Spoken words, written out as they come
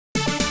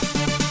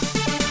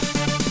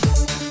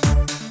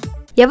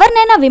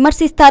ఎవరినైనా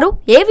విమర్శిస్తారు,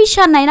 ఏ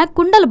విషయాన్నైనా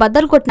కుండలు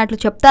బద్దలు కొట్టినట్లు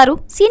చెప్తారు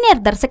సీనియర్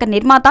దర్శక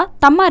నిర్మాత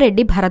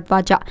తమ్మారెడ్డి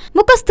భరద్వాజ.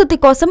 ముఖస్తుతి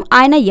కోసం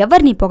ఆయన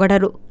ఎవరిని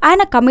పొగడరు.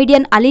 ఆయన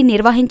కమెడియన్ అలీ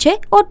నిర్వహించే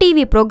ఓ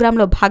టీవీ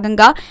ప్రోగ్రాంలో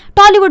భాగంగా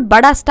టాలీవుడ్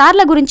బడా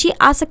స్టార్ల గురించి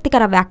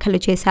ఆసక్తికర వ్యాఖ్యలు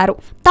చేశారు.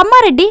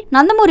 తమ్మారెడ్డి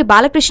నందమూరి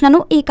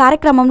బాలకృష్ణను ఈ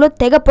కార్యక్రమంలో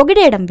తెగ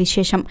పొగిడేయడం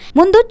విశేషం.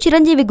 ముందు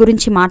చిరంజీవి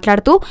గురించి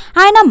మాట్లాడుతూ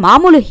ఆయన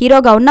మామూలు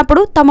హీరోగా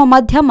ఉన్నప్పుడు తమ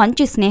మధ్య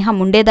మంచి స్నేహం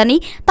ఉండేదని,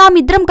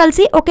 తామిద్దరం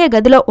కలిసి ఒకే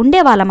గదిలో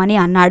ఉండేవాళ్ళమని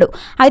అన్నాడు.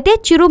 అయితే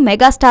చిరు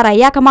మెగాస్టార్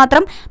అయ్యాక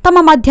మాత్రం తమ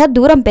మధ్య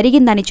దూరం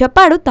పెరిగిందని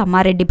చెప్పాడు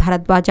తమ్మారెడ్డి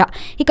భరద్వాజ.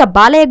 ఇక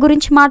బాలయ్య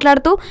గురించి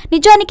మాట్లాడుతూ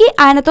నిజానికి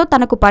ఆయనతో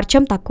తనకు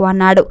పరిచయం తక్కువ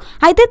అన్నాడు.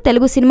 అయితే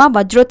తెలుగు సినిమా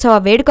వజ్రోత్సవ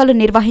వేడుకలు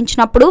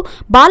నిర్వహించినప్పుడు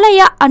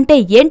బాలయ్య అంటే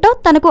ఏంటో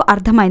తనకు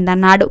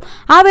అర్థమైందన్నాడు.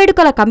 ఆ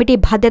వేడుకల కమిటీ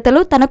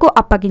బాధ్యతలు తనకు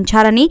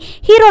అప్పగించారని,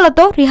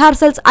 హీరోలతో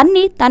రిహార్సల్స్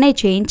అన్నీ తనే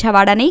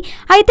చేయించేవాడని,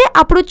 అయితే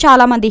అప్పుడు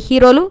చాలా మంది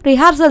హీరోలు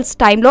రిహార్సల్స్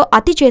టైంలో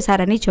అతి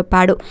చేశారని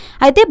చెప్పాడు.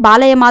 అయితే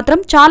బాలయ్య మాత్రం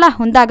చాలా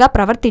హుందాగా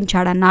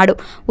ప్రవర్తించాడన్నాడు.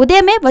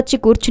 ఉదయమే వచ్చి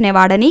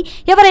కూర్చునేవాడని,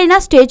 ఎవరైనా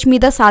స్టేజ్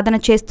మీద సాధన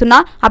చేస్తున్నా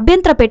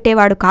అభ్యంతర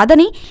పెట్టేవాడు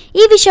కాదని,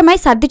 ఈ విషయమై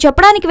సర్ది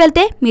చెప్పడానికి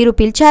వెళ్తే మీరు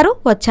పిలిచారు,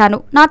 వచ్చాను,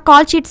 నా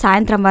కాల్ షీట్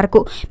సాయంత్రం వరకు,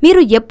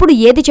 మీరు ఎప్పుడు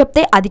ఏది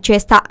చెప్తే అది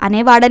చేస్తా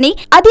అనేవాడని,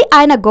 అది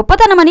ఆయన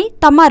గొప్పతనమని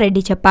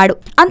తమ్మారెడ్డి చెప్పాడు.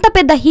 అంత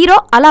పెద్ద హీరో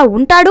అలా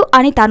ఉంటాడు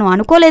అని తాను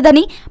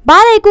అనుకోలేదని,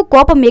 బాలయ్యకు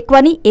కోపం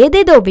ఎక్కువని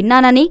ఏదేదో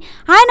విన్నానని,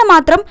 ఆయన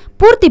మాత్రం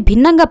పూర్తి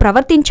భిన్నంగా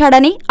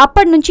ప్రవర్తించాడని,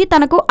 అప్పటినుంచి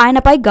తనకు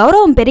ఆయనపై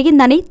గౌరవం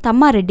పెరిగిందని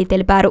తమ్మారెడ్డి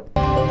తెలిపారు.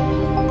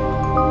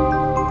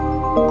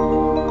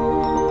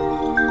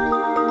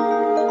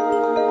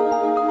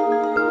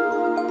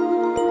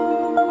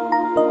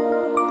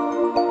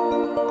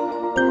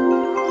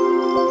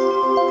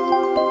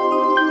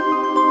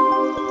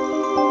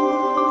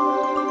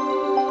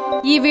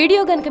 ఈ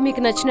వీడియో గనుక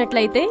మీకు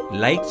నచ్చినట్లయితే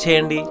లైక్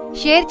చేయండి,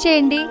 షేర్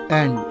చేయండి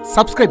అండ్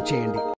సబ్స్క్రైబ్ చేయండి.